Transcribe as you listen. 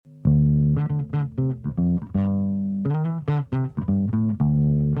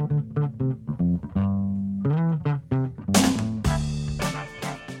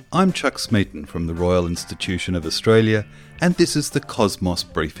I'm Chuck Smeaton from the Royal Institution of Australia, and this is the Cosmos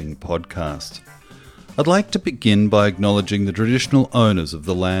Briefing podcast. I'd like to begin by acknowledging the traditional owners of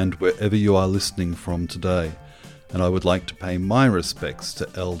the land wherever you are listening from today, and I would like to pay my respects to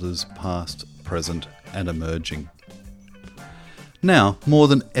elders past, present, and emerging. Now, more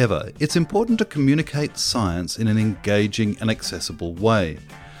than ever, it's important to communicate science in an engaging and accessible way.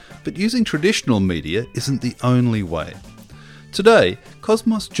 But using traditional media isn't the only way. Today,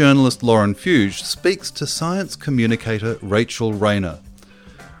 Cosmos journalist Lauren Fuge speaks to science communicator Rachel Rayner.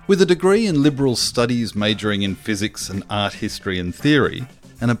 With a degree in liberal studies majoring in physics and art history and theory,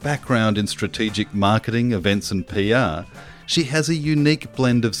 and a background in strategic marketing, events and PR, she has a unique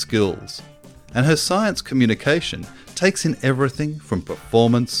blend of skills. And her science communication takes in everything from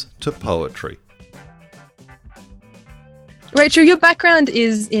performance to poetry. Rachel, your background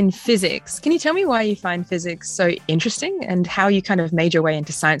is in physics. Can you tell me why you find physics so interesting and how you kind of made your way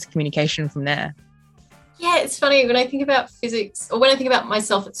into science communication from there? Yeah, it's funny when I think about physics, or when I think about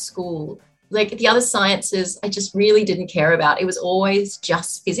myself at school, like the other sciences, I just really didn't care about. It was always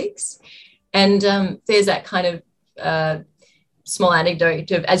just physics. And there's that kind of small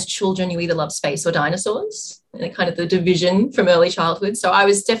anecdote of, as children, you either love space or dinosaurs, and kind of the division from early childhood. So I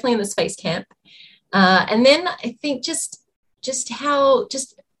was definitely in the space camp. And then I think just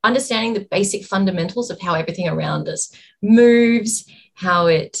understanding the basic fundamentals of how everything around us moves, how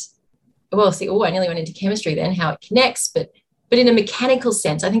it, I nearly went into chemistry then, how it connects, but in a mechanical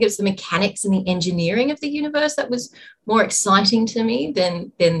sense. I think it's the mechanics and the engineering of the universe that was more exciting to me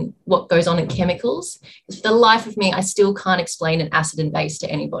than what goes on in chemicals. Because for the life of me, I still can't explain an acid and base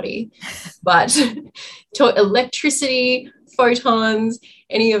to anybody. But to electricity, photons,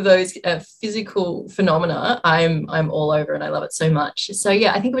 any of those physical phenomena, I'm all over, and I love it so much. So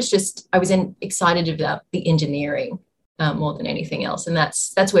yeah, I think it was just I was excited about the engineering more than anything else, and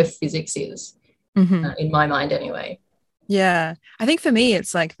that's where physics is in my mind anyway. Yeah, I think for me,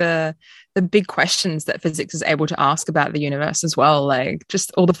 it's like the big questions that physics is able to ask about the universe as well, like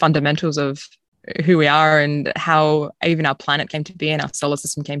just all the fundamentals of who we are and how even our planet came to be and our solar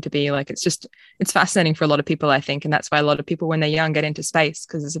system came to be. Like it's fascinating for a lot of people, I think, and that's why a lot of people when they're young get into space,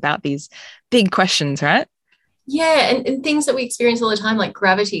 because it's about these big questions, right? Yeah, and things that we experience all the time, like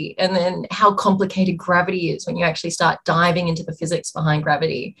gravity, and then how complicated gravity is when you actually start diving into the physics behind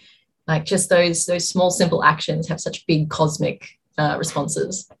gravity. Like just those small, simple actions have such big cosmic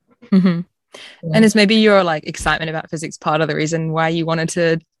responses. Mm-hmm. Yeah. And is maybe your like excitement about physics part of the reason why you wanted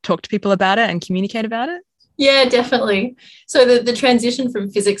to talk to people about it and communicate about it? Yeah, definitely. So the transition from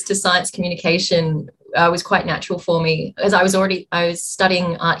physics to science communication was quite natural for me, as I was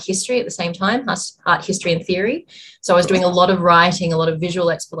studying art history at the same time, art history and theory. So I was doing a lot of writing, a lot of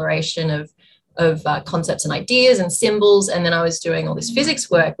visual exploration of concepts and ideas and symbols, and then I was doing all this physics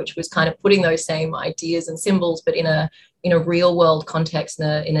work, which was kind of putting those same ideas and symbols, but in a real world context,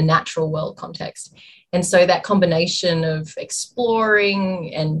 in a natural world context. And so that combination of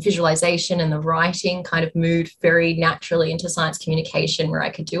exploring and visualization and the writing kind of moved very naturally into science communication, where I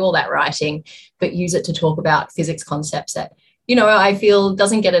could do all that writing, but use it to talk about physics concepts that, I feel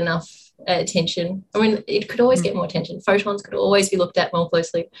doesn't get enough attention. I mean, it could always get more attention. Photons could always be looked at more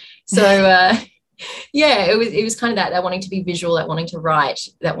closely. So, yeah, it was kind of that wanting to be visual, that wanting to write,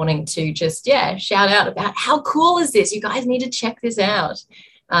 that wanting to just, shout out about how cool is this? You guys need to check this out.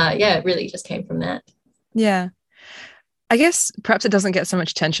 It really just came from that. Yeah. I guess perhaps it doesn't get so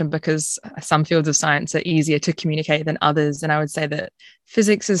much attention because some fields of science are easier to communicate than others. And I would say that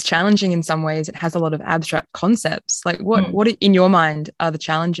physics is challenging in some ways. It has a lot of abstract concepts. Like what in your mind are the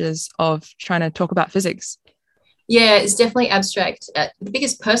challenges of trying to talk about physics? Yeah, it's definitely abstract. The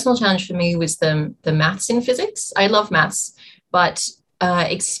biggest personal challenge for me was the maths in physics. I love maths, but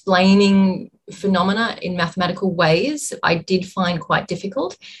explaining phenomena in mathematical ways I did find quite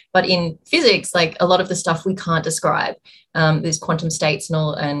difficult. But in physics, like a lot of the stuff we can't describe. There's quantum states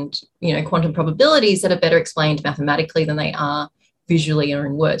and quantum probabilities that are better explained mathematically than they are visually or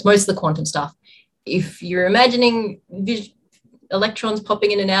in words. Most of the quantum stuff, if you're imagining electrons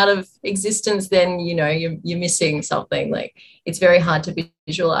popping in and out of existence, then you're missing something. Like it's very hard to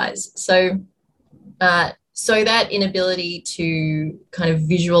visualize. So that inability to kind of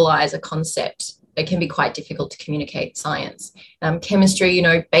visualize a concept, it can be quite difficult to communicate science. Chemistry,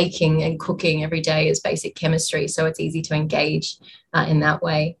 baking and cooking every day is basic chemistry, so it's easy to engage in that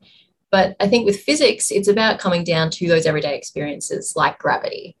way. But I think with physics, it's about coming down to those everyday experiences like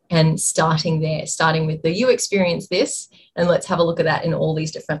gravity and starting with you experience this, and let's have a look at that in all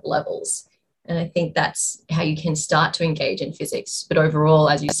these different levels. And I think that's how you can start to engage in physics. But overall,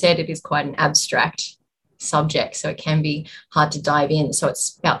 as you said, it is quite an abstract subject, so it can be hard to dive in. So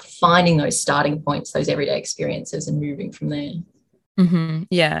it's about finding those starting points, those everyday experiences, and moving from there. Mm-hmm.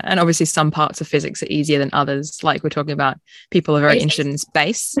 Yeah. And obviously some parts of physics are easier than others. Like we're talking about, people are very interested in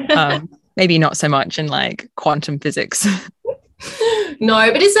space. Maybe not so much in like quantum physics.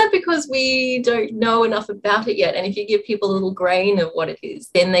 No, but is that because we don't know enough about it yet? And if you give people a little grain of what it is,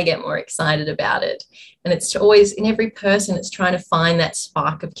 then they get more excited about it. And it's always, in every person, it's trying to find that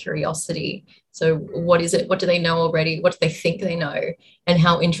spark of curiosity. So what is it? What do they know already? What do they think they know? And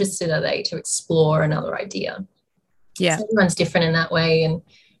how interested are they to explore another idea? Yeah. So everyone's different in that way. And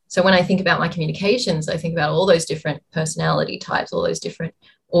so when I think about my communications, I think about all those different personality types, all those different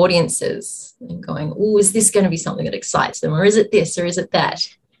audiences, and going, oh, is this going to be something that excites them, or is it this, or is it that?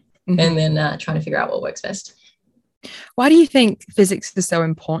 Mm-hmm. And then trying to figure out what works best. Why do you think physics is so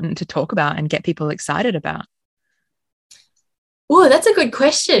important to talk about and get people excited about? Oh, that's a good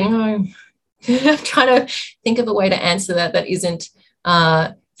question. I'm trying to think of a way to answer that isn't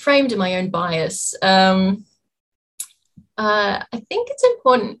framed in my own bias. I think it's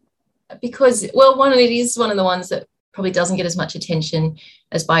important because, well, it is one of the ones that probably doesn't get as much attention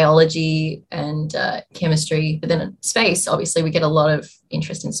as biology and chemistry, but then space, obviously we get a lot of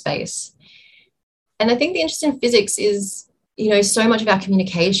interest in space. And I think the interest in physics is, so much of our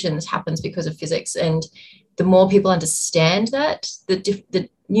communications happens because of physics. And the more people understand that, the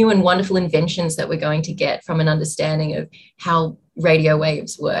new and wonderful inventions that we're going to get from an understanding of how radio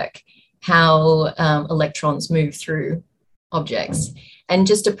waves work, how electrons move through objects, and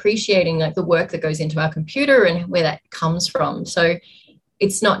just appreciating like the work that goes into our computer and where that comes from. So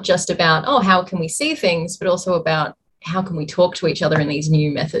it's not just about, how can we see things, but also about how can we talk to each other in these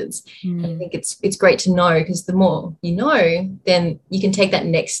new methods. I think it's great to know, because the more you know, then you can take that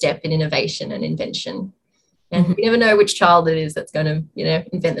next step in innovation and invention. And you never know which child it is that's going to,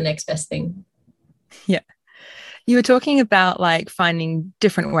 invent the next best thing. Yeah. You were talking about like finding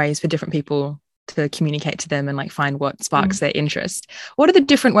different ways for different people to communicate to them and like find what sparks their interest. What are the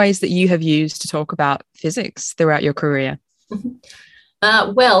different ways that you have used to talk about physics throughout your career?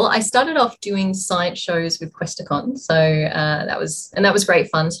 Well, I started off doing science shows with Questacon. So that was great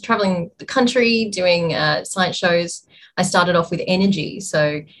fun. So traveling the country, doing science shows. I started off with energy.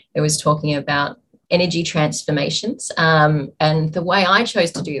 So it was talking about energy transformations. And the way I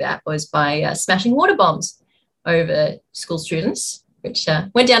chose to do that was by smashing water bombs over school students, which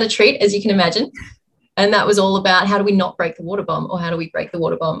went down a treat, as you can imagine. And that was all about, how do we not break the water bomb, or how do we break the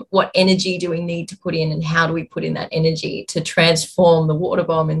water bomb? What energy do we need to put in, and how do we put in that energy to transform the water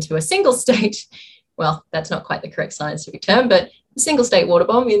bomb into a single state? Well, that's not quite the correct scientific term, but a single state water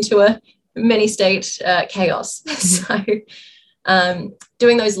bomb into a many state chaos. So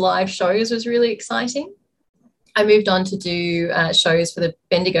doing those live shows was really exciting. I moved on to do shows for the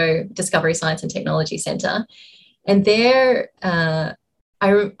Bendigo Discovery Science and Technology Centre. And there, I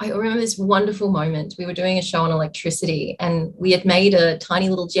remember this wonderful moment. We were doing a show on electricity, and we had made a tiny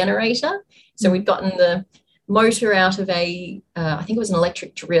little generator. So we'd gotten the motor out of I think it was an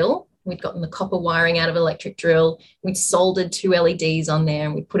electric drill. We'd gotten the copper wiring out of an electric drill. We'd soldered 2 LEDs on there,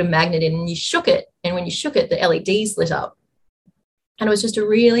 and we'd put a magnet in, and you shook it. And when you shook it, the LEDs lit up. And it was just a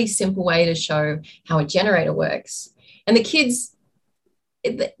really simple way to show how a generator works. And the kids,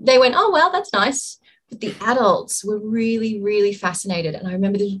 they went, oh, wow, that's nice. But the adults were really, really fascinated. And I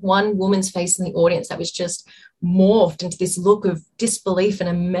remember this one woman's face in the audience that was just morphed into this look of disbelief and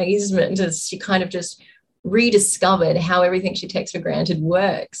amazement as she kind of just rediscovered how everything she takes for granted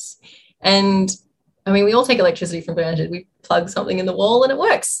works. And I mean, we all take electricity for granted. We plug something in the wall and it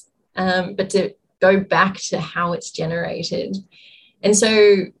works. But to go back to how it's generated. And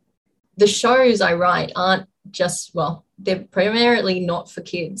so the shows I write aren't just, well, they're primarily not for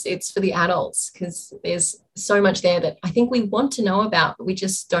kids. It's for the adults, because there's so much there that I think we want to know about, but we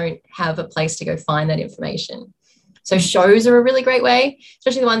just don't have a place to go find that information. So shows are a really great way,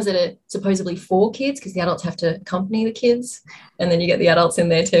 especially the ones that are supposedly for kids, because the adults have to accompany the kids, and then you get the adults in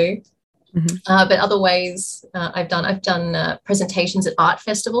there too. But other ways I've done presentations at art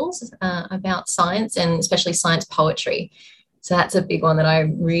festivals about science, and especially science poetry. So that's a big one that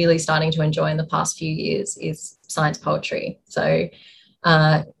I'm really starting to enjoy in the past few years, is science poetry. So,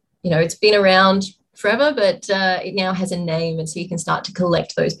 it's been around forever, but it now has a name. And so you can start to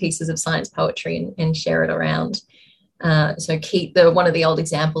collect those pieces of science poetry and share it around. So one of the old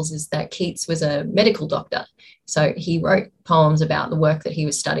examples is that Keats was a medical doctor. So he wrote poems about the work that he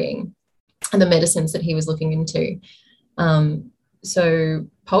was studying and the medicines that he was looking into. So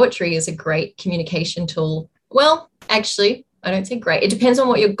poetry is a great communication tool. Well, actually, I don't say great. It depends on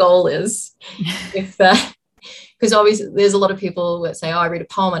what your goal is. Because obviously there's a lot of people that say, oh, I read a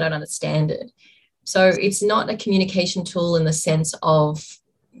poem, I don't understand it. So it's not a communication tool in the sense of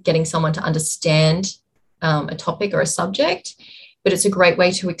getting someone to understand a topic or a subject, but it's a great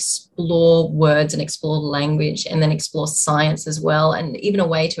way to explore words and explore language and then explore science as well, and even a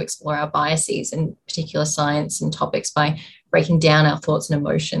way to explore our biases in particular science and topics by breaking down our thoughts and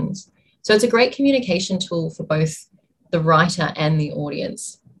emotions. So it's a great communication tool for both the writer and the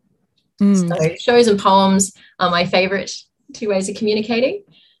audience. So shows and poems are my favorite two ways of communicating,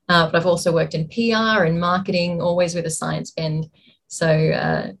 but I've also worked in PR and marketing, always with a science bend. So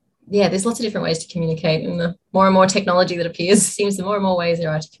there's lots of different ways to communicate, and the more and more technology that appears seems the more and more ways there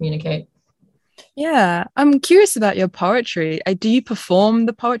are to communicate. Yeah, I'm curious about your poetry. Do you perform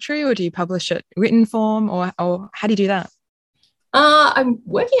the poetry, or do you publish it written form, or how do you do that? I'm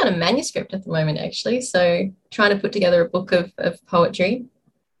working on a manuscript at the moment, actually, so trying to put together a book of poetry.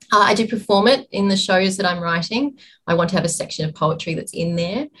 I do perform it in the shows that I'm writing. I want to have a section of poetry that's in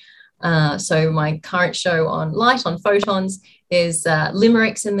there. So my current show on Light, on Photons, there's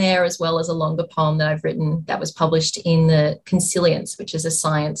limericks in there, as well as a longer poem that I've written that was published in the Consilience, which is a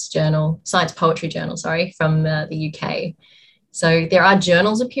science poetry journal, from the UK. So there are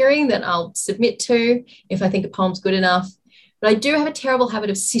journals appearing that I'll submit to if I think a poem's good enough. But I do have a terrible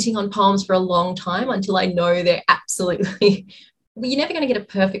habit of sitting on poems for a long time until I know they're absolutely... You're never going to get a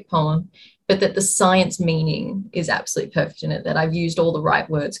perfect poem, but that the science meaning is absolutely perfect in it, that I've used all the right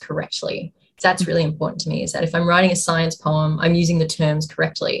words correctly. So that's really important to me, is that if I'm writing a science poem, I'm using the terms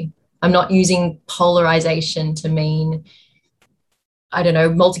correctly. I'm not using polarization to mean, I don't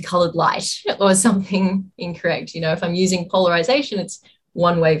know, multicolored light or something incorrect. If I'm using polarization, it's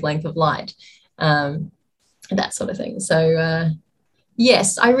one wavelength of light, that sort of thing. So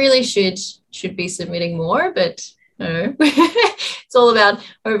yes, I really should be submitting more, but it's all about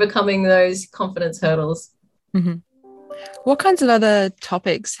overcoming those confidence hurdles. Mm-hmm. What kinds of other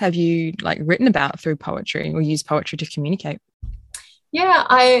topics have you written about through poetry, or use poetry to communicate? Yeah,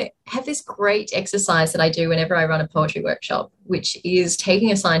 I have this great exercise that I do whenever I run a poetry workshop, which is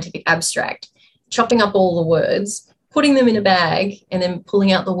taking a scientific abstract, chopping up all the words, putting them in a bag, and then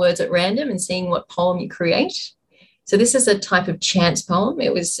pulling out the words at random and seeing what poem you create. So this is a type of chance poem.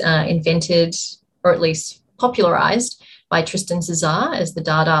 It was invented, or at least popularized, by Tristan Tzar as the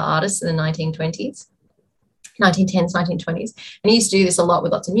Dada artist in the 1910s, 1920s. And he used to do this a lot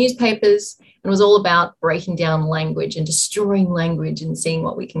with lots of newspapers, and it was all about breaking down language and destroying language and seeing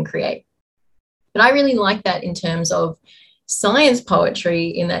what we can create. But I really like that in terms of science poetry,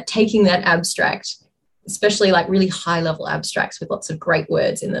 in that taking that abstract, especially really high level abstracts with lots of great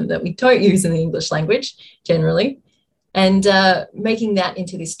words in them that we don't use in the English language generally, and making that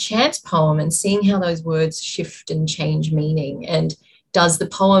into this chance poem and seeing how those words shift and change meaning. And does the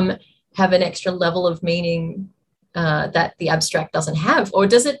poem have an extra level of meaning that the abstract doesn't have? Or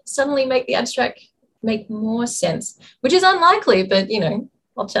does it suddenly make the abstract make more sense? Which is unlikely, but,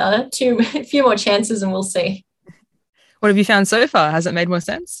 I'll tell a few more chances and we'll see. What have you found so far? Has it made more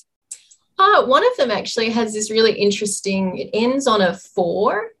sense? One of them actually has this really interesting, it ends on a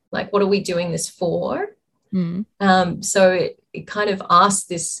for, what are we doing this for? So it kind of asks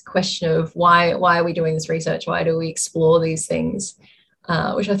this question of why are we doing this research? Why do we explore these things?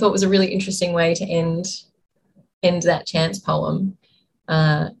 Which I thought was a really interesting way to end that chance poem.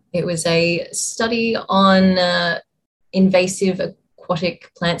 It was a study on invasive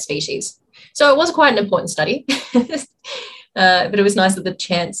aquatic plant species. So it was quite an important study, but it was nice that the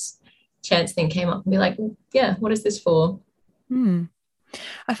chance thing came up and be like, yeah, what is this for?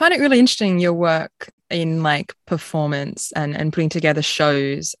 I find it really interesting, your work in performance and putting together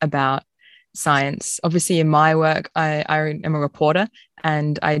shows about science. Obviously in my work, I am a reporter,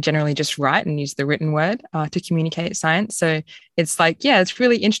 and I generally just write and use the written word to communicate science. So it's it's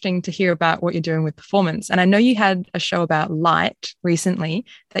really interesting to hear about what you're doing with performance. And I know you had a show about light recently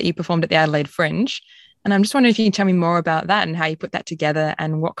that you performed at the Adelaide Fringe. And I'm just wondering if you can tell me more about that and how you put that together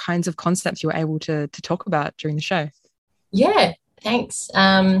and what kinds of concepts you were able to talk about during the show. Yeah, thanks.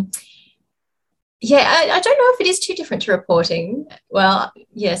 I don't know if it is too different to reporting. Well,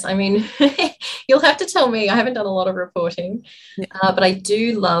 yes, I mean, you'll have to tell me. I haven't done a lot of reporting, but I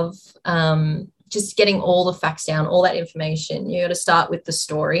do love just getting all the facts down, all that information. You got to start with the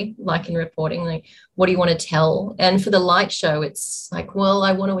story, like in reporting, what do you want to tell? And for the light show, it's I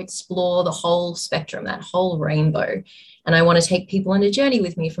want to explore the whole spectrum, that whole rainbow. And I want to take people on a journey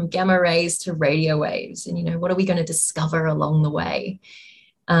with me from gamma rays to radio waves. And, what are we going to discover along the way?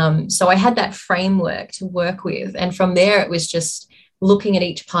 So I had that framework to work with. And from there, it was just looking at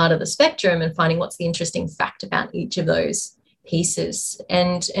each part of the spectrum and finding what's the interesting fact about each of those pieces,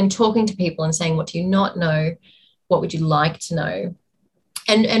 and talking to people and saying, what do you not know? What would you like to know?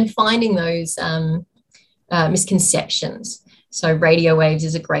 and finding those misconceptions. So radio waves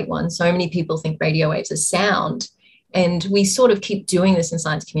is a great one. So many people think radio waves are sound, and we sort of keep doing this in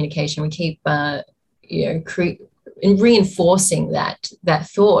science communication. We keep, reinforcing that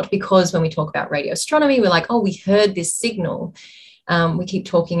thought, because when we talk about radio astronomy, we're like, oh, we heard this signal. We keep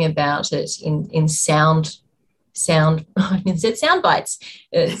talking about it in sound bites,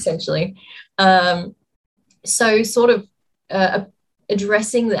 essentially. So sort of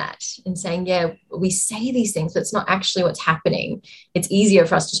addressing that and saying, yeah, we say these things, but it's not actually what's happening. It's easier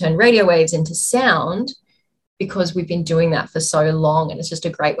for us to turn radio waves into sound because we've been doing that for so long, and it's just a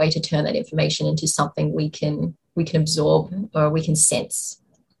great way to turn that information into something we can absorb or we can sense.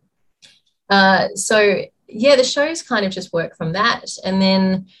 So yeah, the shows kind of just work from that. And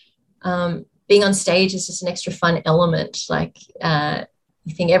then being on stage is just an extra fun element. Like I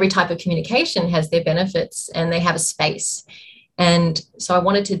think every type of communication has their benefits, and they have a space. And so I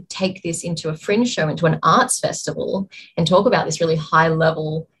wanted to take this into a fringe show, into an arts festival, and talk about this really high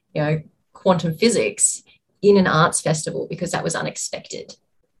level, quantum physics in an arts festival, because that was unexpected.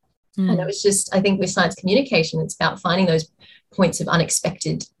 And it was just, I think with science communication, it's about finding those points of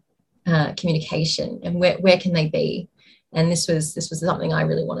unexpected communication, and where can they be? And this was something I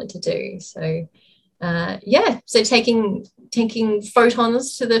really wanted to do. So so taking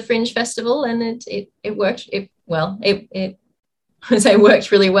photons to the Fringe Festival, and it worked. It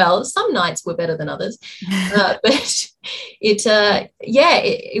worked really well. Some nights were better than others, but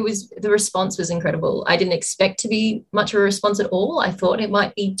it was, the response was incredible. I didn't expect to be much of a response at all. I thought it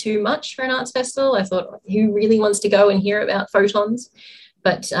might be too much for an arts festival. I thought, who really wants to go and hear about photons?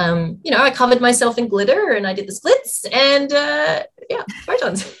 But I covered myself in glitter and I did the splits, and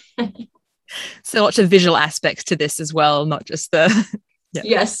photons. So lots of visual aspects to this as well, not just the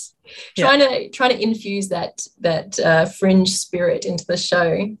Yes. Trying to infuse that fringe spirit into the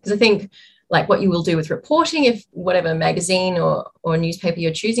show, because I think, like, what you will do with reporting, if whatever magazine or newspaper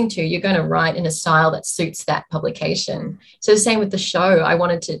you're choosing to, you're going to write in a style that suits that publication. So the same with the show. I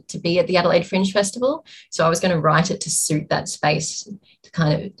wanted to be at the Adelaide Fringe Festival, so I was going to write it to suit that space, to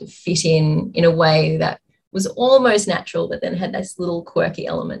kind of fit in a way that was almost natural, but then had this little quirky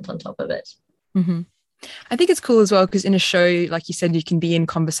element on top of it. Mm-hmm. I think it's cool as well, because in a show, like you said, you can be in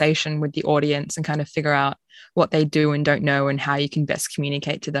conversation with the audience and kind of figure out what they do and don't know and how you can best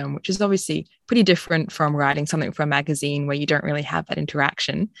communicate to them, which is obviously pretty different from writing something for a magazine where you don't really have that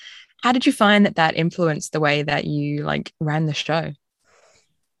interaction. How did you find that influenced the way that you ran the show?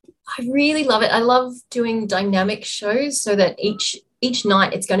 I really love it. I love doing dynamic shows, so that each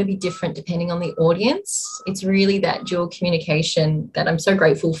night it's going to be different depending on the audience. It's really that dual communication that I'm so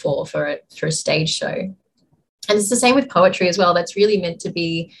grateful for a stage show. And it's the same with poetry as well. That's really meant to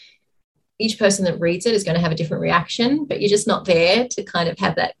be, each person that reads it is going to have a different reaction, but you're just not there to kind of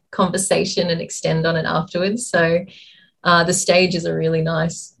have that conversation and extend on it afterwards. So the stage is a really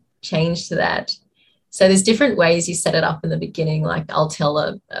nice change to that. So there's different ways you set it up in the beginning. Like, I'll tell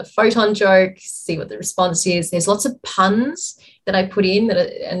a photon joke, see what the response is. There's lots of puns that I put in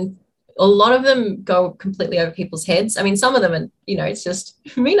and a lot of them go completely over people's heads. I mean, some of them are, it's just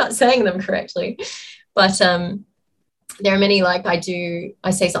me not saying them correctly. But there are many, like I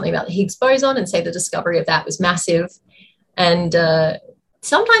say something about the Higgs boson and say the discovery of that was massive. And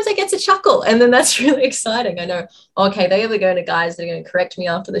sometimes I get a chuckle, and then that's really exciting. I know, okay, they are the kind of guys that are going to correct me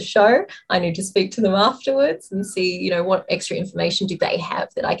after the show. I need to speak to them afterwards and see, what extra information do they have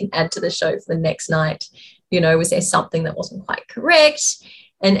that I can add to the show for the next night. Was there something that wasn't quite correct?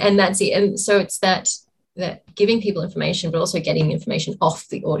 And that's it. And so it's that giving people information, but also getting information off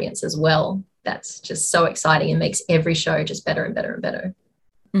the audience as well. That's just so exciting and makes every show just better and better and better.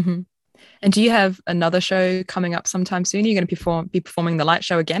 Mm-hmm. And do you have another show coming up sometime soon? Are you going to be performing the light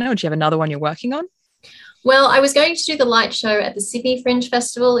show again, or do you have another one you're working on? Well, I was going to do the light show at the Sydney Fringe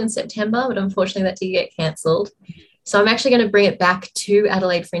Festival in September, but unfortunately that did get cancelled. So I'm actually going to bring it back to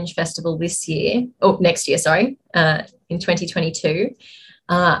Adelaide Fringe Festival next year, in 2022.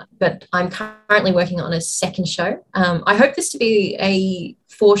 But I'm currently working on a second show. I hope this to be a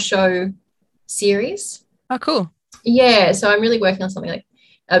 4-show series. Oh, cool. Yeah, so I'm really working on something like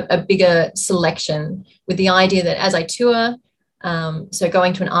a bigger selection, with the idea that as I tour, so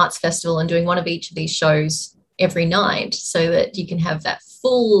going to an arts festival and doing one of each of these shows every night, so that you can have that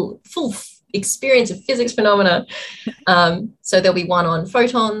full experience of physics phenomena. So there'll be one on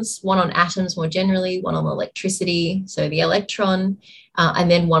photons, one on atoms more generally, one on electricity, so the electron,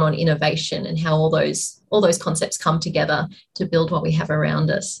 and then one on innovation and how all those concepts come together to build what we have around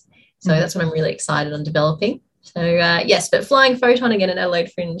us. So that's what I'm really excited on developing. So yes, but flying photon again at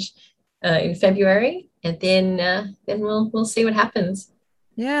Adelaide Fringe in February, and then we'll see what happens.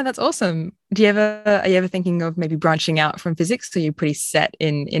 Yeah, that's awesome. Are you ever thinking of maybe branching out from physics? Or are you pretty set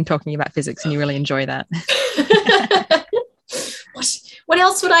in talking about physics and you really enjoy that? What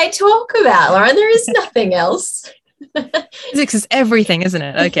else would I talk about, Lauren? There is nothing else. Physics is everything, isn't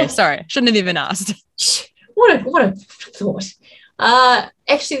it? Okay, sorry. Shouldn't have even asked. What a thought.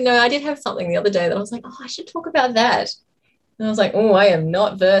 Actually, no, I did have something the other day that I was like, oh, I should talk about that. And I was like, oh, I am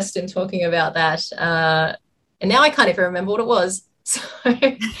not versed in talking about that. And now I can't even remember what it was. So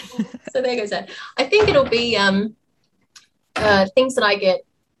there goes that. I think it'll be things that I get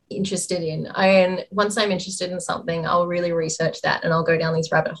interested in. And once I'm interested in something, I'll really research that and I'll go down these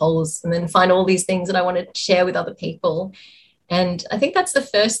rabbit holes and then find all these things that I want to share with other people. And I think that's the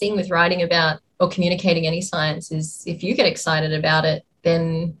first thing with writing about or communicating any science is if you get excited about it,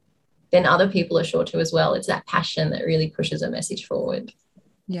 then other people are sure to as well. It's that passion that really pushes a message forward.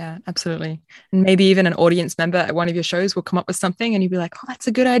 Yeah, absolutely. And maybe even an audience member at one of your shows will come up with something and you'll be like, oh, that's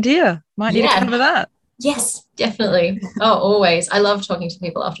a good idea. Might need to cover that. Yes, definitely. Oh, always. I love talking to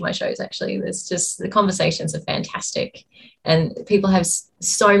people after my shows, actually. There's just the conversations are fantastic. And people have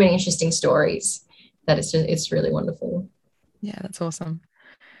so many interesting stories that it's really wonderful. Yeah, that's awesome.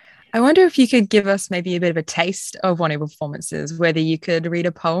 I wonder if you could give us maybe a bit of a taste of one of your performances, whether you could read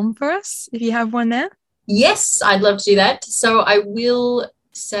a poem for us, if you have one there. Yes, I'd love to do that. So I will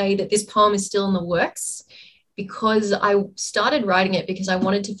say that this poem is still in the works because I started writing it because I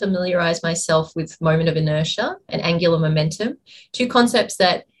wanted to familiarize myself with moment of inertia and angular momentum, two concepts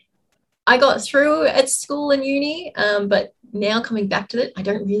that I got through at school and uni, but now coming back to it, I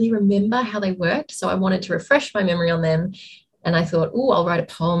don't really remember how they worked. So I wanted to refresh my memory on them. And I thought, oh, I'll write a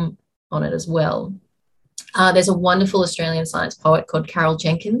poem on it as well. There's a wonderful Australian science poet called Carol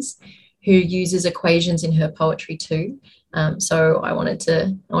Jenkins who uses equations in her poetry too. So I wanted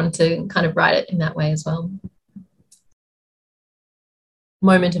to kind of write it in that way as well.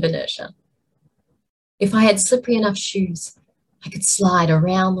 Moment of inertia. If I had slippery enough shoes, I could slide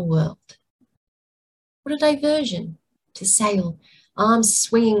around the world. What a diversion to sail, arms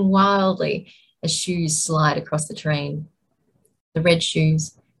swinging wildly as shoes slide across the train. The red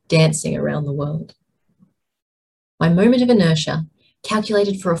shoes dancing around the world. My moment of inertia,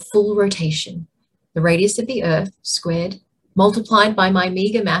 calculated for a full rotation, the radius of the Earth squared, multiplied by my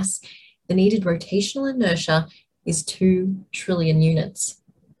meager mass, the needed rotational inertia is 2 trillion units.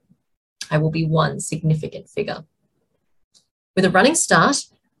 I will be one significant figure. With a running start,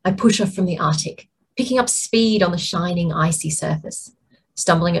 I push off from the Arctic, picking up speed on the shining icy surface.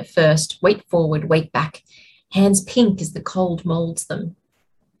 Stumbling at first, weight forward, weight back, hands pink as the cold molds them.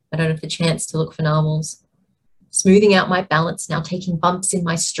 I don't have the chance to look for narwhals. Smoothing out my balance, now taking bumps in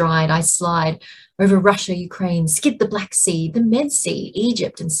my stride, I slide over Russia, Ukraine, skid the Black Sea, the Med Sea,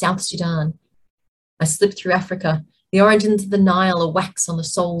 Egypt, and South Sudan. I slip through Africa, the origins of the Nile are wax on the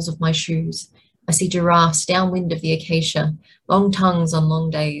soles of my shoes. I see giraffes downwind of the acacia, long tongues on long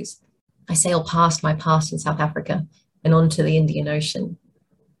days. I sail past my past in South Africa and onto the Indian Ocean.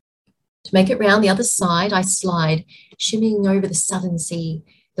 To make it round the other side, I slide, shimmying over the southern sea,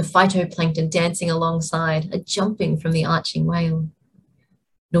 the phytoplankton dancing alongside, a jumping from the arching whale.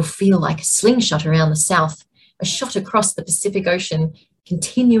 It'll feel like a slingshot around the south, a shot across the Pacific Ocean,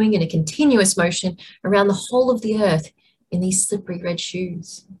 continuing in a continuous motion around the whole of the earth in these slippery red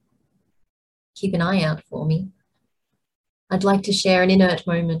shoes. Keep an eye out for me. I'd like to share an inert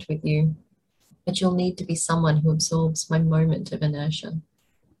moment with you, but you'll need to be someone who absorbs my moment of inertia.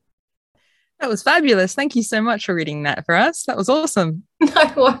 That was fabulous. Thank you so much for reading that for us. That was awesome.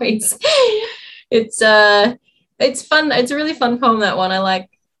 No worries. It's fun. It's a really fun poem, that one. I like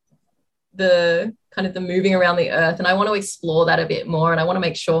the kind of the moving around the earth, and I want to explore that a bit more, and I want to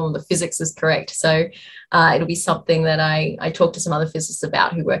make sure the physics is correct. So it'll be something that I talk to some other physicists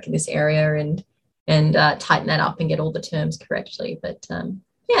about who work in this area and tighten that up and get all the terms correctly. But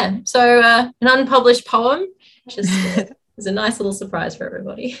yeah, so an unpublished poem just is a nice little surprise for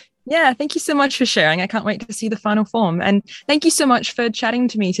everybody. Yeah, thank you so much for sharing. I can't wait to see the final form. And thank you so much for chatting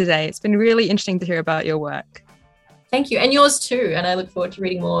to me today. It's been really interesting to hear about your work. Thank you. And yours too. And I look forward to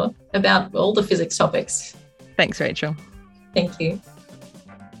reading more about all the physics topics. Thanks, Rachel. Thank you.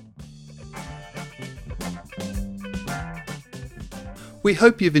 We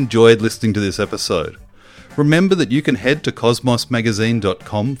hope you've enjoyed listening to this episode. Remember that you can head to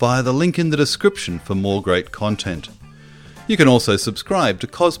cosmosmagazine.com via the link in the description for more great content. You can also subscribe to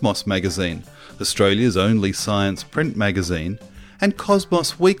Cosmos Magazine, Australia's only science print magazine, and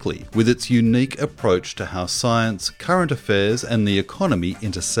Cosmos Weekly, with its unique approach to how science, current affairs and the economy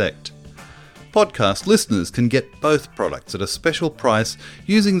intersect. Podcast listeners can get both products at a special price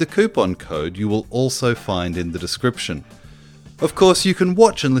using the coupon code you will also find in the description. Of course, you can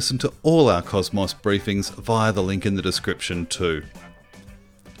watch and listen to all our Cosmos briefings via the link in the description too.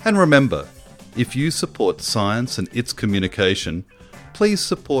 And remember, if you support science and its communication, please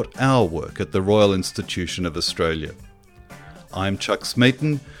support our work at the Royal Institution of Australia. I'm Chuck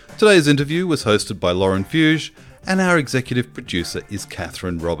Smeaton. Today's interview was hosted by Lauren Fuge, and our executive producer is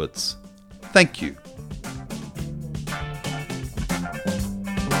Catherine Roberts. Thank you.